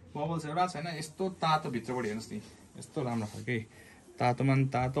बबल्स एउटा छैन यस्तो तातो भित्रबाट हेर्नुहोस् नि यस्तो राम्रो खालके तातोमा पनि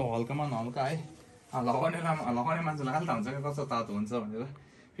तातो हल्कामा पनि हल्का है लगाउने मान्छेलाई खालि थाहा हुन्छ क्या कस्तो तातो हुन्छ भनेर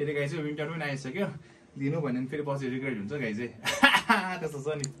फेरि गाई चाहिँ विन्टर पनि आइसक्यो दिनु भन्यो भने फेरि पछि रिग्रेट हुन्छ गाई चाहिँ त्यस्तो छ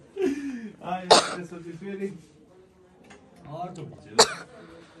नि त्यसपछि फेरि अर्को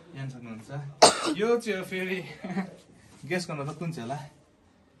यहाँ सक्नुहुन्छ यो चाहिँ फेरि गेस गर्नु त कुन चाहिँ होला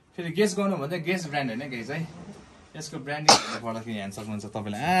फेरि गेस गर्नु भन्दा गेस ब्रान्ड होइन गाई चाहिँ यसको ब्रान्डिङ पर्दाखेरि यहाँ सक्नुहुन्छ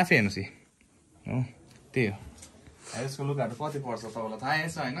तपाईँलाई आफै हेर्नुहोस् हो त्यही हो यसको लुगाहरू कति पर्छ तपाईँलाई थाहै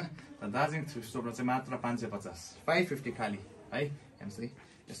छ होइन दार्जिलिङ थ्रिफ्ट स्टोरमा चाहिँ मात्र 550 550 खाली है हेर्नुहोस् है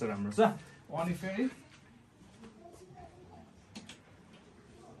यस्तो राम्रो छ अनि फेरि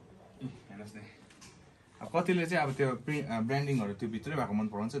हेर्नुहोस् नि अब कतिले चाहिँ अब त्यो ब्रान्डिङहरू त्यो भित्रै भएको मन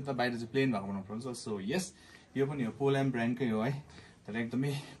पराउँछ त बाहिर चाहिँ प्लेन भएको मन पराउँछ सो यस यो पनि हो पोलेम ब्रान्डकै हो है तर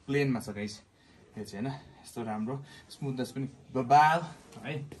एकदमै प्लेनमा छ गाइस यो चाहिँ होइन यस्तो राम्रो स्मुथनेस पनि बबाल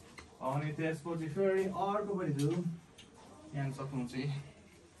है अनि त्यसपछि फेरि अर्कोपट्टि जाउँ यहाँ सक्नुहुन्छ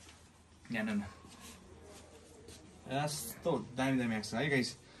यहाँ यस्तो दामी दामी आएको छ है गाइस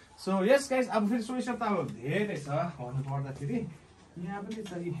सो यस गाइस अब फेरि स्वेटसर्ट त अब धेरै छ भन्नु पर्दाखेरि यहाँ पनि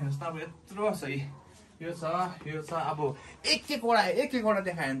छ हेर्नुहोस् त अब यत्रो छ यो छ अब एक एकवटा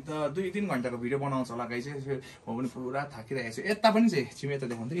देखायो भने त 2-3 घन्टाको भिडियो बनाउँछ होला गाइस म पनि पुरा थाकिरहेको छु यता पनि चाहिँ छिमे यता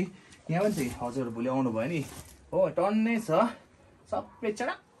देखाउँछु यहाँ पनि चाहिँ हजुर भोलि आउनु भयो नि हो टन्नै छ सबै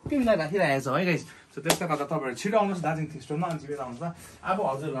चडाक्कै मिलाएर राखिरहेको छ है गाइस सो त्यसले गर्दा तपाईँहरू छिटो आउनुहोस् दार्जिलिङ थ्रिफ्ट स्टोरमा अनि छिटो आउनुहोस् अब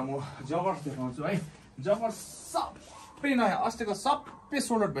हजुरलाई म जगर्स देखाउँछु है जगर्स सबै नयाँ अस्तिको सबै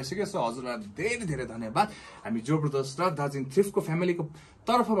सोल्ड आउट भइसक्यो सो हजुरलाई धेरै धेरै धन्यवाद हामी जबरदस्त र दार्जिलिङ थ्रिफ्टको फ्यामिलीको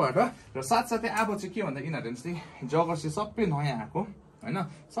तर्फबाट र साथसाथै अब चाहिँ के भन्दा यिनीहरू हेर्नुहोस् नि जगर्स चाहिँ सबै नयाँ आएको होइन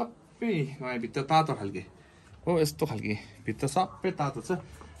सबै नयाँ भित्र तातो खालके हो यस्तो खालके भित्र सबै तातो छ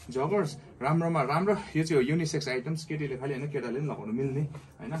जगर्स राम्रोमा राम्रो यो चाहिँ हो युनिसेक्स आइटम्स केटीले खालि होइन केटाले पनि लगाउनु मिल्ने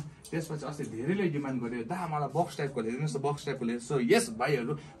होइन त्यसपछि अस्ति धेरैले डिमान्ड गर्यो दा मलाई बक्स टाइपको ल्याइदिनुहोस् बक्स टाइपको ल्याइदिनुहोस् सो यस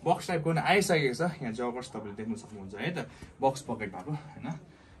भाइहरू बक्स टाइपको पनि आइसकेको छ यहाँ जगर्स तपाईँले देख्नु सक्नुहुन्छ है त बक्स पकेट भएको होइन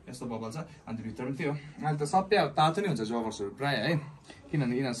यस्तो बबल छ अन्त भित्र पनि त्यो अहिले त सबै अब तातो नै हुन्छ जगर्सहरू प्रायः है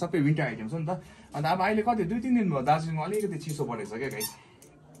किनभने यिनीहरू सबै विन्टर आइटम्स हो नि त अन्त अब अहिले कति 2-3 दिन भयो दार्जिलिङमा अलिकति चिसो परेको छ क्या गाइस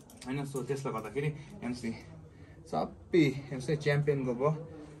होइन सो त्यसले गर्दाखेरि हेर्नुहोस् नि सबै हेर्नुहोस् न च्याम्पियनको भयो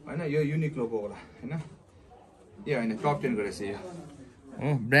होइन यो युनिक्लोको होला होइन ए होइन टप 10 को रहेछ यो हो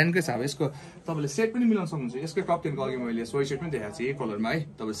ब्रान्डकै छ अब यसको तपाईँले सेट पनि मिलाउन सक्नुहुन्छ यसकै टप 10 को अघि मैले स्वेटसर्ट पनि देखाएको छु यही कलरमा है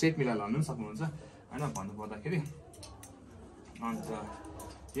तपाईँले सेट मिलाएर लानु पनि सक्नुहुन्छ होइन भन्नु पर्दाखेरि अन्त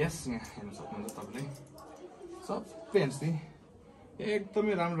यस यहाँ हेर्नु सक्नुहुन्छ तपाईँले सबै हेर्नुहोस् नि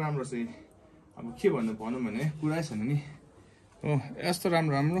एकदमै राम्रो राम्रो चाहिँ अब के भनौँ भने कुरै छैन नि हो यस्तो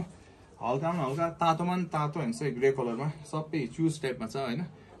राम्रो राम्रो हल्कामा हल्का तातोमा पनि तातो हेर्नुहोस् ग्रे कलरमा सबै चुज टाइपमा छ होइन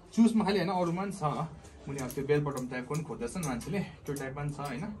चुजमा खालि होइन अरूमा पनि छ मुनि अब त्यो बेल बटम टाइपको पनि खोज्दैछ नि मान्छेले त्यो टाइपमा पनि छ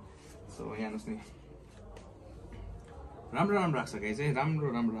होइन सो यहाँ हेर्नुहोस् नि राम्रो राम्रो आएको छ गाई चाहिँ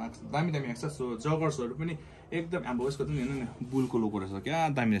राम्रो राम्रो आएको छ दामी दामी आएको छ सो जगर्सहरू पनि एकदम अब यसको पनि हेर्नु न बुलको लोगो रहेछ क्या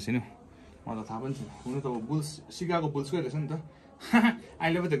दामी रहेछ नि मलाई त थाहा पनि छैन हुनु त बुल्स सिकागो बुल्सकै रहेछ नि त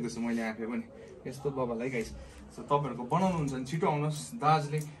अहिले पो देख्दैछु मैले आफै पनि यस्तो बबल है गाइस। सो तपाईँहरूको बनाउनुहुन्छ भने छिटो आउनुहोस्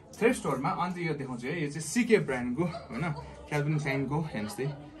दार्जिलिङ थ्रिफ्ट स्टोरमा। अन्त यो देखाउँछु है, यो चाहिँ सिके ब्रान्डको होइन, क्याल्भिन क्लाइनको हेर्नुहोस् है,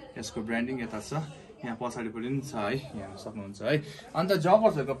 यसको ब्रान्डिङ यता छ, यहाँ पछाडिपट्टि पनि छ है, यहाँ सक्नुहुन्छ है। अन्त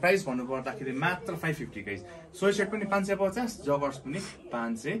जगर्सहरूको प्राइस भन्नुपर्दाखेरि मात्र 550 गाइस। स्वेटशर्ट पनि 550, जगर्स पनि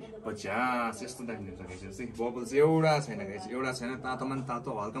 550, यस्तो दामी हुन्छ गाइस। चाहिँ बबल चाहिँ एउटा छैन गाइस, एउटा छैन, तातोमा पनि तातो,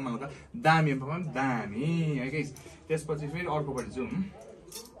 हल्कामा हल्का, दामीमा पनि दामी है गाइस। त्यसपछि फेरि अर्कोपट्टि जाउँ,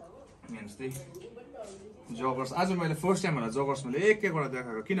 हेर्नुहोस् है जगर्स। आज मैले फर्स्ट टाइम होला जगर्स मैले एक एकवटा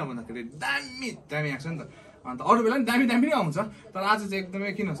देखाएको, किन भन्दाखेरि दामी दामी आएको छ नि त। अन्त अरू बेला पनि दामी दामी नै आउँछ, तर आज चाहिँ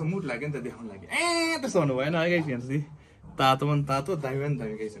एकदमै किन छ मुड लाग्यो नि त देखाउनु लागि। त्यस्तो हुनु भएन है गाइस। हेर्नुहोस् है तातो पनि तातो, दामी पनि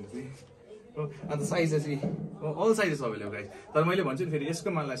दामी गाइस। हेर्नुहोस् है हो। अन्त साइज चाहिँ अल साइजेस अभाइलेबल गाइस। तर मैले भन्छु नि फेरि यसको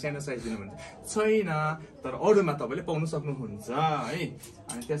मलाई सानो साइज दिनु भन्छ छैन, तर अरूमा तपाईँले पाउनु सक्नुहुन्छ है।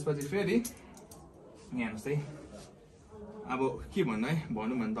 अनि त्यसपछि फेरि यहाँ हेर्नुहोस् है, अब के भन्नु है,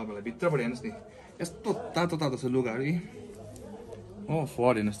 भनौँ भने तपाईँलाई भित्रबाट हेर्नुहोस् नि यस्तो तातो तातो छ लुगाहरू कि हो।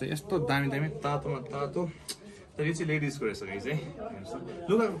 फर हेर्नुहोस् त यस्तो दामी दामी तातोमा तातो। तर यो चाहिँ लेडिजको रहेछ गाइस है। हेर्नुहोस्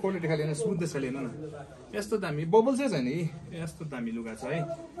लुगाको क्वालिटी खालि हेर्नु, सुत्दै छ हेर्नु न, यस्तो दामी बबल चाहिँ छैन कि, यस्तो दामी लुगा छ है।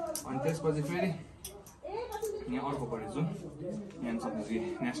 अनि त्यसपछि फेरि यहाँ अर्कोपट्टि जाउँ, यहाँ सक्नुहुन्छ कि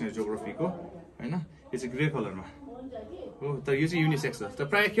नेसनल जियोग्राफीको होइन, यो चाहिँ ग्रे कलरमा हो। तर यो चाहिँ युनिसेक्स छ, तर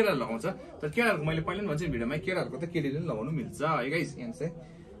प्रायः केटाहरू लगाउँछ। तर केटाहरूको मैले पहिला पनि भन्छु नि भिडियोमा, केटाहरूको त केटीले पनि लगाउनु मिल्छ है गाइस। यहाँ चाहिँ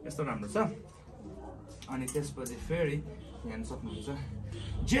यस्तो राम्रो छ। अनि त्यसपछि फेरि यहाँ सक्नुहुन्छ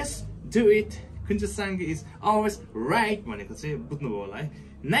जस्ट डु इट, कुन चाहिँ साङ्गे इज अलवेज राइट भनेको चाहिँ बुझ्नुभयो होला है,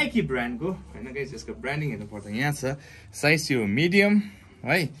 नाइकी ब्रान्डको होइन गाइस। यसको ब्रान्डिङ हेर्नु पर्दा यहाँ छ, साइज यो मिडियम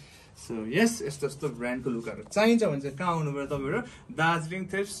है। सो यस यस्तो यस्तो ब्रान्डको लुगाहरू चाहिन्छ भने चाहिँ कहाँ आउनु पर्यो तपाईँहरू, दार्जिलिङ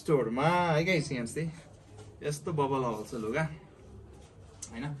थ्रिफ्ट स्टोरमा है गाइस। यहाँ चाहिँ यस्तो बबल आउँछ लुगा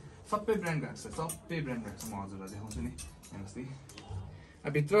होइन, सबै ब्रान्डको आएको छ, सबै ब्रान्डको आएको छ। म हजुरलाई देखाउँछु नि, हेर्नुहोस् है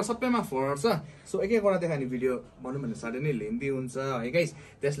भित्र सबैमा फरक छ। सो एक एकवटा देखाउने भिडियो भनौँ भने साह्रै नै लेन्दी हुन्छ है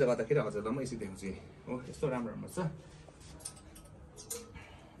गाइस। त्यसले गर्दाखेरि हजुरलाई म यसरी देखाउँछु हो, यस्तो राम्रो राम्रो छ।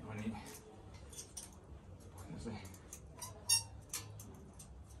 अनि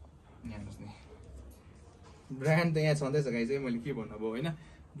हेर्नुहोस् नि ब्रान्ड त यहाँ छँदैछ गाइस है, मैले के भन्नु अब होइन,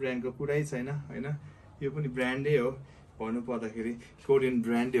 ब्रान्डको कुरै छैन होइन। यो पनि ब्रान्डै हो भन्नु पर्दाखेरि, कोरियन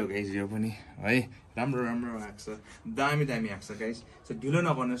ब्रान्डै हो गाइस यो पनि है। राम्रो राम्रो आएको छ, दामी दामी आएको छ गाइस। सो ढिलो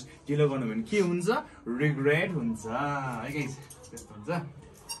नगर्नुहोस्, ढिलो गर्नु भने के हुन्छ, रिग्रेट हुन्छ है गाइस, त्यस्तो हुन्छ।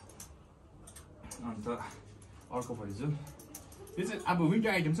 अन्त अर्कोपट्टि जाउँ, यो चाहिँ अब विन्टर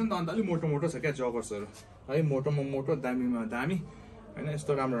आइटम छ नि त, अन्त अलिक मोटो मोटो छ क्या जगर्सहरू है, मोटोमा मोटो दामीमा दामी होइन,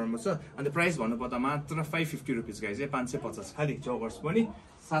 यस्तो राम्रो राम्रो छ। अन्त प्राइस भन्नुपर्दा मात्र 550 रुपिस गाइस है, 550 खालि जगर्स पनि।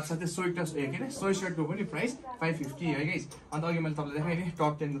 साथसाथै स्वेटर्स के अरे स्वेटशर्टको पनि प्राइस 550 है गाइस। अन्त अघि मैले तपाईँलाई देखाएँ नि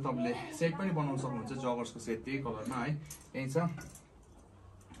टप 10 को तपाईँले सेट पनि बनाउन सक्नुहुन्छ, जगर्सको सेट त्यही कलरमा है, यही छ।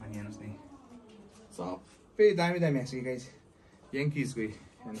 अनि हेर्नुहोस् नि सबै दामी दामी आएको छ कि गाइस, याङ्किजकै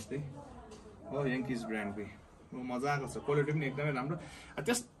हेर्नुहोस् है हो, याङ्किज ब्रान्डकै मजाको छ, क्वालिटी पनि एकदमै राम्रो।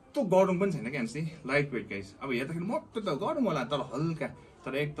 त्यस्तो गरम पनि छैन क्या, हेर्नुहोस् नि लाइट वेट गाइस। अब हेर्दाखेरि मोटो त गरम होला, तर हल्का,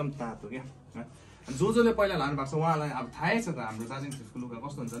 तर एकदम तातो क्या। जसले पहिला लानु भएको छ उहाँलाई अब थाहै छ त हाम्रो दार्जिलिङ थ्रिफ्टको लुगा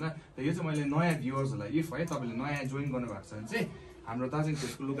कस्तो हुन्छ होइन। त यो चाहिँ मैले नयाँ भ्युवर्सहरूलाई इफ है तपाईँले नयाँ जोइन गर्नुभएको छ भने चाहिँ हाम्रो दार्जिलिङ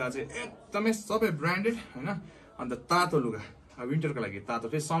थ्रिफ्टको लुगा चाहिँ एकदमै सबै ब्रान्डेड होइन। अन्त तातो लुगा, अब विन्टरको लागि तातो,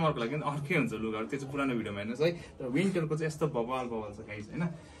 फेरि समरको लागि अर्कै हुन्छ लुगाहरू, त्यो चाहिँ पुरानो भिडियोमा हेर्नुहोस् है। तर विन्टरको चाहिँ यस्तो बवाल बवाल छ गाइस होइन।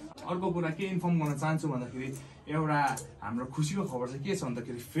 अर्को कुरा के इन्फर्म गर्न चाहन्छु भन्दाखेरि, एउटा हाम्रो खुसीको खबर चाहिँ के छ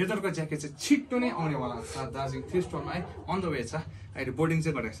भन्दाखेरि, फेदरको ज्याकेट चाहिँ छिट्टो नै आउनेवाला छ दार्जिलिङ थ्रिफ्ट स्टोरमा है, अन द वे छ। अहिले बोर्डिङ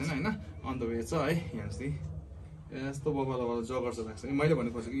चाहिँ गरेको छैन होइन, अन द वे छ है। हेर्नुहोस् नि यस्तो बबल बबल जगर्स लाग्छ नि, मैले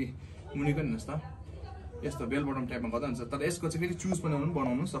भन्नु खोजेँ कि मुनिको हेर्नुहोस् त यस्तो बेल बटम टाइपमा गर्दा हुन्छ। तर यसको चाहिँ फेरि चुज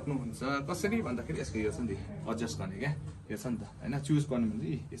बनाउनु सक्नुहुन्छ, कसरी भन्दाखेरि यसको यो छ नि एडजस्ट गर्ने क्या, यो छ नि त होइन, चुज गर्नु भने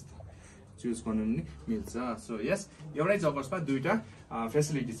यस्तो चुज गर्नु पनि मिल्छ। सो यस एउटै जगर्समा दुईवटा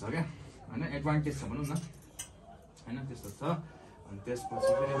फेसिलिटी छ क्या होइन, एडभान्टेज छ भनौँ न होइन, त्यस्तो छ। अनि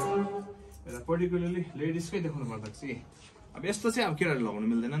त्यसपछि फेरि एउटा पर्टिकुलरली लेडिजकै देखाउनु पर्दा चाहिँ अब यस्तो चाहिँ अब केटाहरूले लगाउनु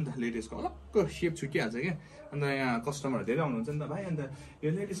मिल्दैन नि त, लेडिजको अलग्ग सेप छुटिहाल्छ क्या। अन्त यहाँ कस्टमरहरू धेरै आउनुहुन्छ नि त भाइ, अन्त यो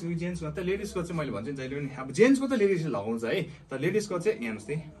लेडिजको जेन्ट्सको त लेडिजको चाहिँ मैले भन्छु नि जहिले पनि, अब जेन्ट्सको त लेडिजले लगाउँछ है, तर लेडिजको चाहिँ हेर्नुहोस्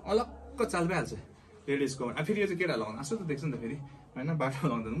नि अलग्ग चाल भइहाल्छ लेडिजको। अब फेरि यो चाहिँ केटा लगाउनु आँसु त देख्छ नि त फेरि होइन, बाटो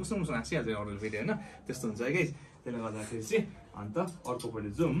लगाउँदा मुसुङ मुसुङ हाँसिहाल्छ अरूले फेरि होइन, त्यस्तो हुन्छ है गाइस। त्यसले गर्दाखेरि चाहिँ अन्त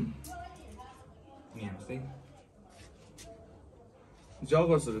अर्कोपट्टि जाउँ, हेर्नुहोस् है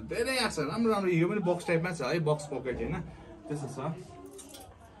जगर्सहरू धेरै आएको छ, राम्रो राम्रो। यो पनि बक्स टाइपमा छ है, बक्स पकेट होइन, त्यस्तो छ।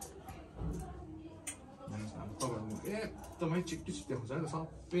 एकदमै छिट्टो छिट्टो हुन्छ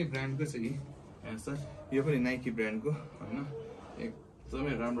सबै ब्रान्डको छ कि, हेर्नुहोस् त यो पनि नाइकी ब्रान्डको होइन,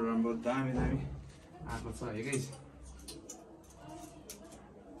 एकदमै राम्रो राम्रो दामी दामी आएको छ है गाइस।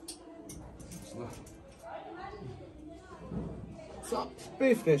 हेर्नुहोस् ल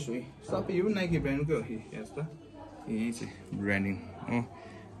सबै फ्रेस हो सबै यो नाइकी ब्रान्डकै हो हेर्नुहोस् त यही चाहिँ ब्रान्डिङ हो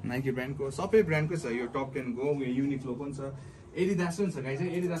नाइकी ब्रान्डको सबै ब्रान्डकै छ यो टप 10 को उयो युनिक्लो पनि छ एडिडास पनि छ गाइस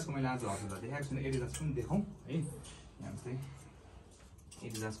एडिडासको मैले आज हजुरलाई देखाएको छैन एडिडास पनि देखाउँ है हेर्नुहोस् है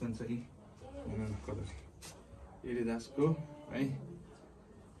एडिडास पनि छ कलर एडिडासको है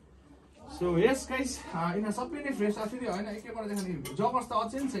सो यस गाइस यिनीहरू सबै नै फ्रेस छ फेरि होइन एकैबाट देखाउने जगर्स त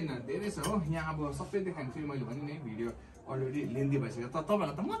अझै छैन धेरै छ हो यहाँ अब सबै देखाउने फेरि मैले भने नि भिडियो अलरेडी लेन्दी भइसक्यो तर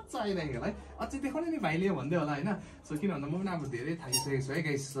तपाईँहरूलाई त मजा आइरहेको होला है अझै देखाउने नि भाइले भन्दै होला होइन सो किन भन्दा म पनि अब धेरै थाकिसकेको छु है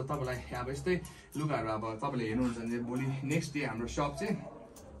गाइस सो तपाईँलाई अब यस्तै लुगाहरू अब तपाईँले हेर्नुहुन्छ भने भोलि नेक्स्ट डे हाम्रो सप चाहिँ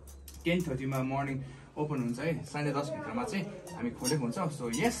 10:30 मा मर्निङ ओपन हुन्छ है 10:30 भित्रमा चाहिँ हामी खोलेको हुन्छ सो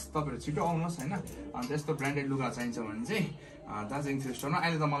यस तपाईँहरू छिटो आउनुहोस् होइन अन्त यस्तो ब्रान्डेड लुगा चाहिन्छ भने चाहिँ दार्जिलिङ थ्रिफ्ट स्टोरमा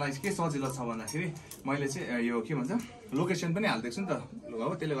अहिले त मलाई के सजिलो छ भन्दाखेरि मैले चाहिँ यो के भन्छ लोकेसन पनि हालिदिएको छु नि त लुगा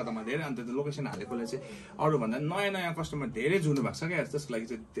हो त्यसले गर्दा म धेरै अन्त लोकेसन हालेकोले चाहिँ अरूभन्दा नयाँ कस्टमर धेरै जुड्नु भएको छ क्या त्यसको लागि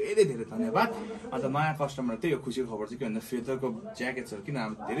चाहिँ धेरै धेरै धन्यवाद अन्त नयाँ कस्टमर त्यही हो खुसीको खबर चाहिँ के भन्दा फेदरको ज्याकेट्सहरू किन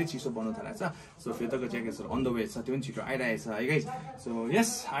अब धेरै चिसो बनाउनु थालेको छ सो फेदरको ज्याकेट्सहरू अन द वे छ त्यो पनि छिटो आइरहेको छ है guys so yes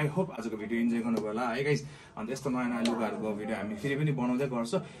I hope आजको भिडियो इन्जोय गर्नुभयो होला है गाइस अन्त यस्तो नयाँ नयाँ लुगाहरूको भिडियो हामी फेरि पनि बनाउँदै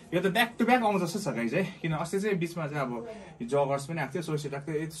गर्छौँ यो त ब्याक टु ब्याक आउँछ जस्तो छ गाइस है किन अस्ति चाहिँ बिचमा चाहिँ अब जगर्स पनि आएको थियो स्वेटशर्ट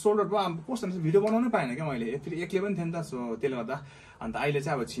आएको थियो सोल्डर भयो अब कस्तो भिडियो बनाउनै पाएन क्या मैले फेरि एक्लै पनि थिएँ नि त सो त्यसले गर्दा अन्त अहिले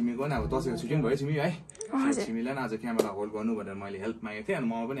चाहिँ अब छिमेको पनि अब दसैँको छुट्टी पनि भयो छिमी है छिमीलाई पनि आज क्यामेरा होल्ड गर्नु भनेर मैले हेल्प मागेको थिएँ अनि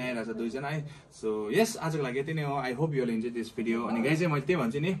म पनि आइरहेको छ दुईजना है सो यस आजको लागि यति नै हो I hope you will enjoy this video अनि गाइस चाहिँ मैले त्यही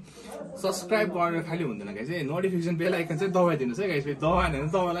भन्छु नि सब्सक्राइब गरेर खालि हुँदैन गाइस है नोटिफिकेसन बेल आइकन चाहिँ दबाइदिनुहोस् है गाइस फेरि दबाएन भने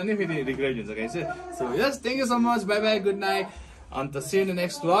तपाईँलाई नै फेरि रिग्रेट हुन्छ guys so yes thank you so much by by good night अन्त C in the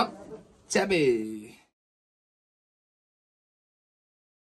next vlog च्याबे